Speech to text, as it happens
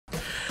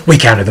We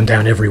counted them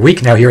down every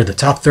week. Now here are the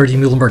top 30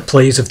 Muhlenberg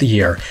plays of the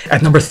year.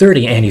 At number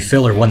 30, Aine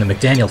Filler won the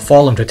McDaniel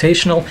Fall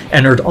Invitational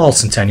and earned all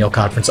Centennial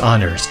Conference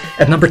honors.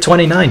 At number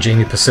 29,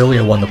 Jamie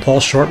Pacilio won the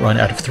Paul Short Run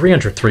out of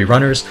 303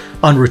 runners,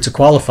 en route to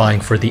qualifying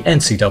for the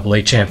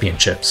NCAA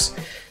Championships.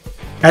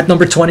 At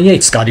number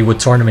 28, Scotty Wood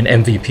Tournament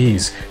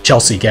MVPs,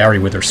 Chelsea Gary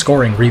with her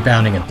scoring,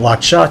 rebounding, and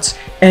blocked shots,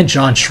 and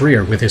Jon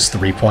Schreer with his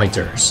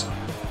three-pointers.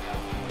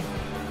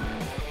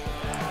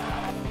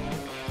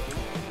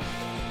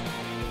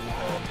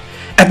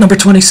 At number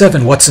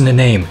 27, What's in the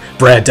Name?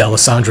 Brandi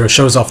D'Alessandro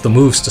shows off the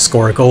moves to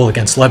score a goal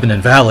against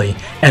Lebanon Valley,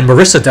 and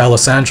Marissa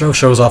D'Alessandro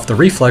shows off the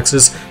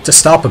reflexes to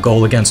stop a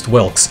goal against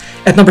Wilkes.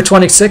 At number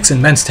 26,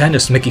 in men's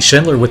tennis, Mickey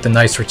Schindler with the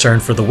nice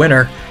return for the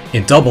winner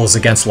in doubles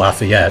against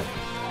Lafayette.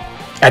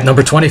 At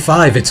number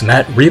 25, it's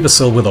Matt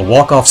Riebesell with a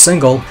walk-off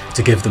single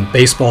to give the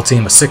baseball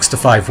team a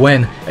 6-5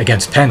 win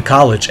against Penn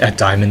College at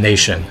Diamond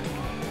Nation.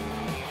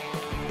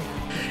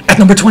 At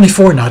number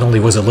 24, not only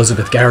was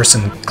Elizabeth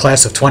Garrison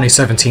class of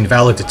 2017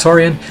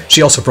 valedictorian,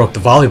 she also broke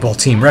the volleyball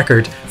team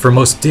record for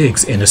most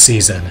digs in a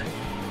season.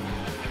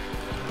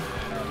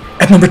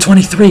 At number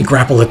 23,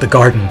 Grapple at the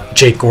Garden,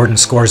 Jake Gordon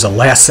scores a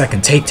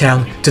last-second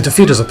takedown to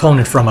defeat his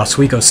opponent from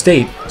Oswego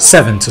State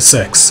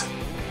 7-6.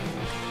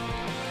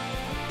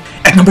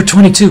 At number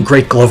 22,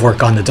 great glove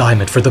work on the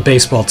diamond for the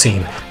baseball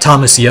team,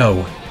 Thomas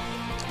Yo,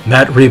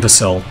 Matt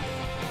Riebesell,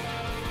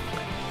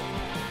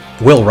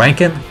 Will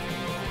Rankin,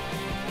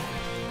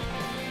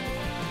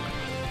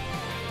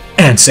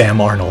 and Sam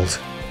Arnold.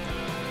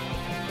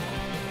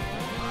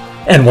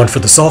 And one for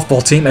the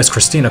softball team as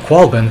Kristina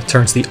Qualben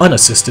turns the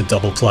unassisted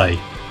double play.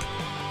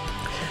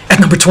 At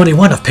number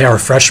 21, a pair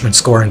of freshmen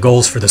scoring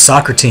goals for the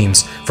soccer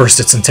teams. First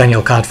at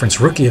Centennial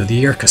Conference Rookie of the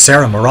Year,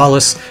 Casarah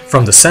Morales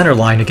from the center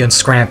line against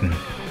Scranton.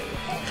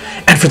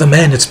 And for the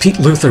men, it's Pete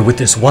Luther with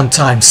this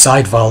one-time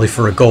side volley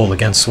for a goal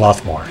against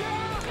Swarthmore.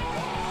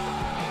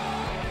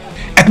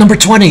 At number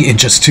 20, in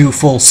just 2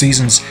 full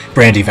seasons,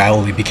 Brandi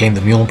Vallely became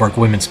the Muhlenberg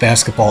women's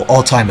basketball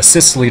all-time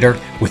assists leader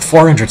with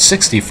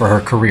 460 for her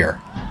career.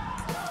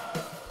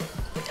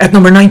 At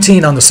number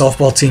 19, on the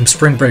softball team's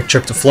spring break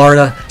trip to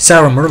Florida,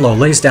 Sarah Merlo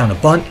lays down a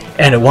bunt,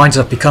 and it winds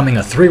up becoming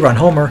a 3-run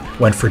homer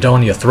when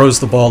Fredonia throws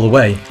the ball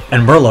away,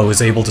 and Merlo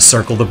is able to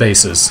circle the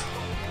bases.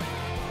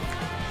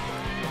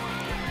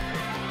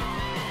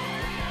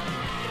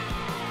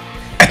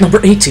 At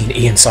number 18,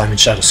 Ian Simon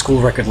shot a school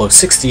record low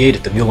 68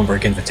 at the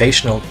Muhlenberg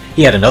Invitational.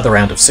 He had another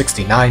round of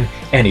 69,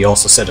 and he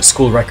also set a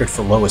school record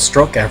for lowest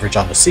stroke average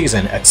on the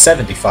season at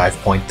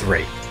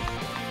 75.3.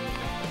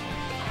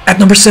 At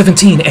number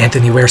 17,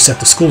 Anthony Ware set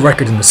the school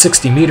record in the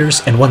 60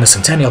 meters and won the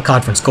Centennial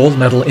Conference gold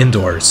medal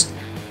indoors.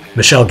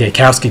 Michelle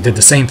Gaykowski did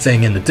the same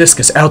thing in the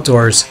discus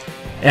outdoors,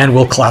 and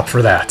we'll clap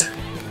for that.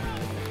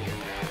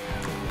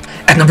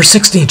 At number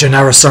 16,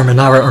 Gennaro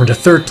Cerminara earned a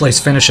third-place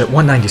finish at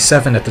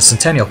 197 at the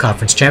Centennial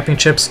Conference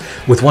Championships,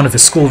 with one of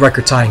his school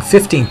record-tying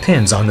 15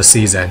 pins on the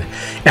season.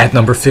 At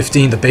number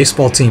 15, the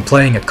baseball team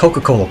playing at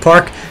Coca-Cola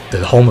Park,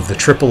 the home of the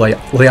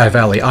AAA Lehigh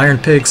Valley Iron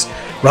Pigs,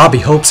 Robbie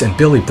Hopes and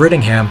Billy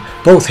Brittingham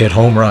both hit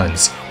home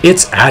runs.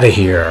 It's outta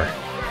here.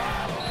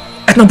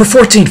 At number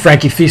 14,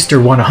 Frankie Feaster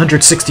won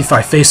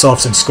 165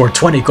 faceoffs and scored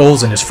 20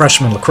 goals in his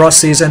freshman lacrosse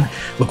season.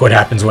 Look what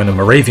happens when a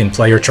Moravian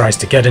player tries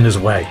to get in his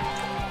way.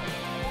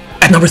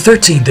 At number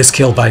 13, this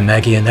kill by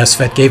Maggie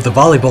Enestvedt gave the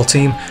volleyball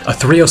team a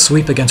 3-0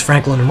 sweep against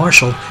Franklin and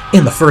Marshall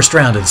in the first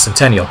round of the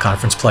Centennial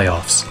Conference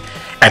playoffs.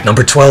 At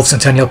number 12,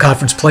 Centennial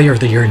Conference Player of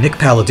the Year Nick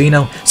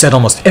Palladino set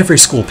almost every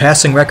school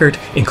passing record,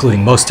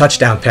 including most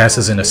touchdown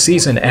passes in a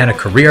season and a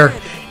career,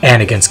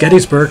 and against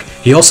Gettysburg,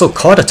 he also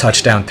caught a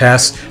touchdown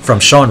pass from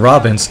Sean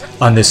Robbins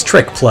on this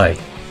trick play.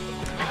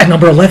 At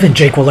number 11,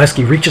 Jake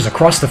Waleski reaches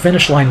across the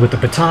finish line with the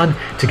baton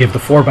to give the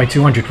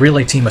 4x200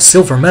 relay team a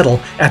silver medal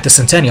at the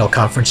Centennial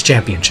Conference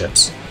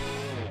Championships.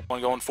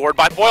 Going forward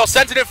by Boyle,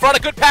 sends it in front,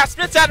 a good pass,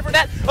 Smith's out of her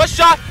net, a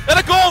shot, and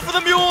a goal for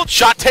the Mules.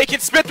 Shot taken,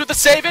 Smith with the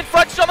save in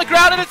front, on the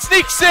ground, and it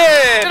sneaks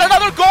in. And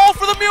another goal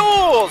for the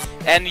Mules.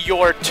 And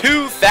your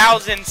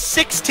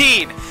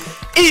 2016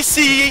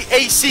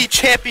 ECAC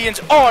champions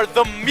are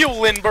the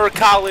Muhlenberg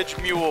College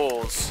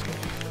Mules.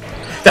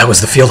 That was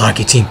the field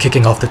hockey team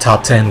kicking off the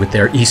top 10 with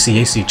their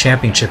ECAC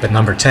championship at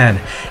number 10.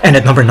 And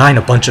at number 9,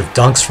 a bunch of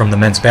dunks from the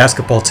men's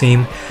basketball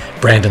team,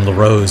 Brandon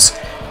LaRose,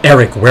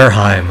 Eric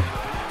Wareheim,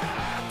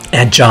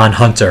 and John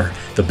Hunter.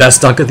 The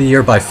best dunk of the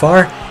year by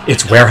far,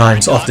 it's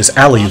Wareheim's off this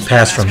alley-oop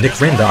pass from Nick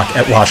Rindock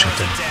at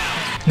Washington.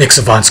 Nick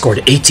Savant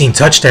scored 18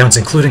 touchdowns,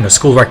 including a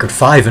school record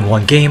 5 in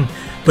one game,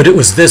 but it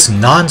was this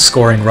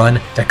non-scoring run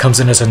that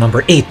comes in as a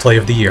number 8 play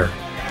of the year.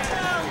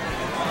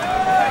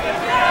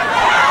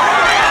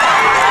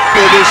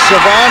 It is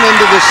Savant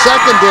into the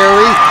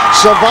secondary.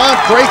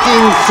 Savant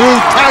breaking through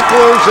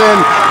tacklers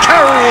and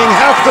carrying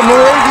half the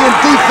Moravian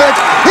defense.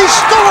 He's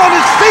still on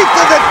his feet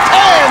to the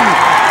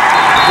 10.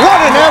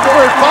 What an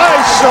effort by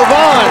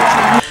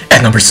Savant!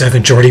 At number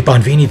 7, Jordy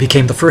Bonvini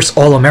became the first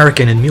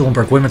All-American in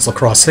Muhlenberg women's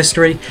lacrosse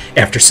history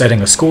after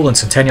setting a school and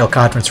Centennial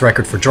Conference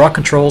record for draw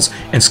controls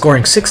and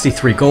scoring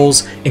 63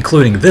 goals,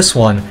 including this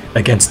one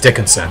against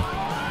Dickinson.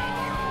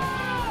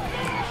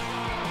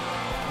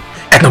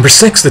 At At number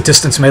 6, the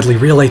distance medley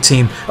relay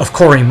team of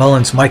Corey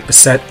Mullins, Mike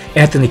Bessette,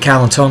 Anthony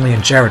Calantoni,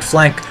 and Jaryd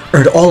Flank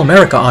earned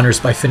All-America honors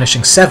by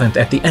finishing 7th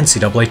at the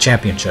NCAA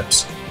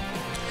Championships.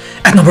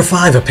 At number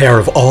 5, a pair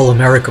of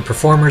All-America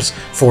performers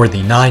for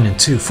the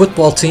 9-2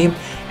 football team.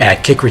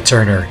 At kick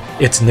returner,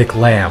 it's Nick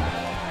Lamb.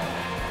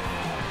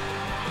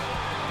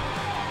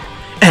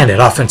 And at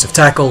offensive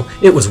tackle,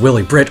 it was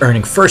Willie Britt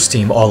earning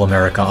first-team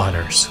All-America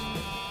honors.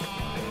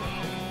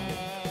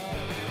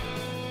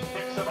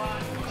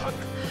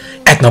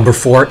 At number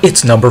 4,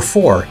 it's number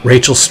 4,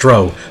 Rachel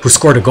Stroh, who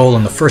scored a goal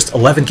in the first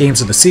 11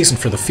 games of the season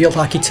for the field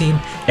hockey team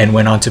and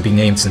went on to be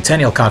named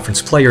Centennial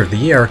Conference Player of the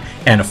Year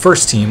and a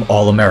first-team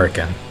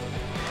All-American.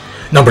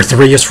 Number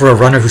 3 is for a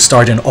runner who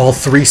starred in all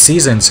 3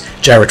 seasons.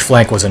 Jaryd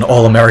Flank was an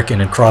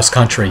All-American in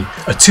cross-country,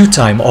 a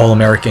 2-time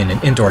All-American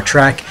in indoor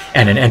track,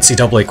 and an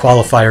NCAA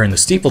qualifier in the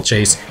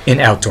steeplechase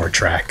in outdoor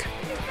track.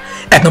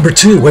 At number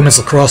 2, women's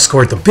lacrosse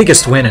scored the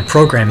biggest win in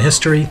program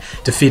history,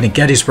 defeating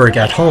Gettysburg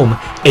at home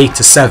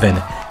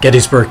 8-7.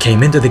 Gettysburg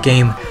came into the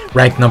game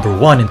ranked number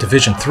 1 in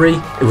Division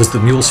III. It was the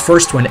Mules'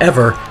 first win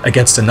ever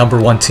against a number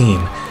 1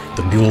 team.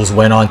 The Mules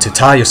went on to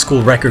tie a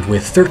school record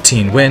with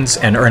 13 wins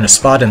and earn a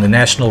spot in the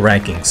national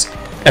rankings.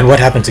 And what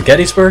happened to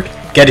Gettysburg?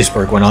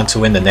 Gettysburg went on to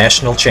win the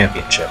national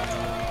championship.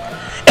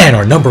 And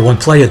our number 1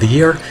 play of the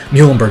year,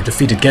 Muhlenberg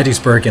defeated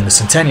Gettysburg in the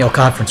Centennial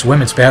Conference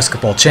Women's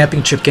Basketball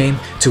Championship game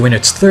to win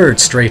its 3rd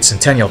straight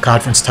Centennial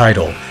Conference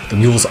title. The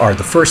Mules are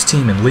the first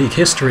team in league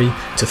history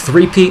to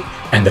three-peat,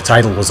 and the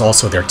title was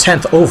also their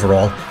 10th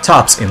overall,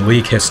 tops in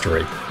league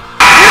history. Muhlenberg,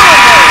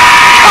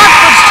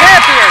 conference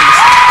champions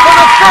for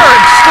the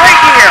 3rd straight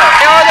year.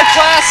 They are the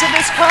class of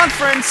this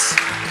conference,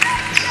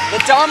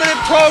 the dominant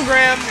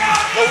program,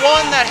 the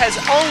one that has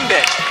owned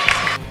it.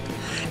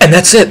 And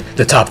that's it,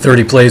 the top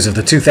 30 plays of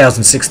the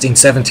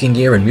 2016-17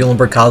 year in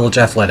Muhlenberg College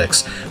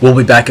athletics. We'll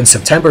be back in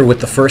September with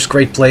the first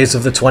great plays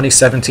of the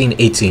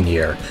 2017-18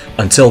 year.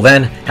 Until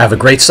then, have a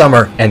great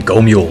summer and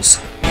go Mules!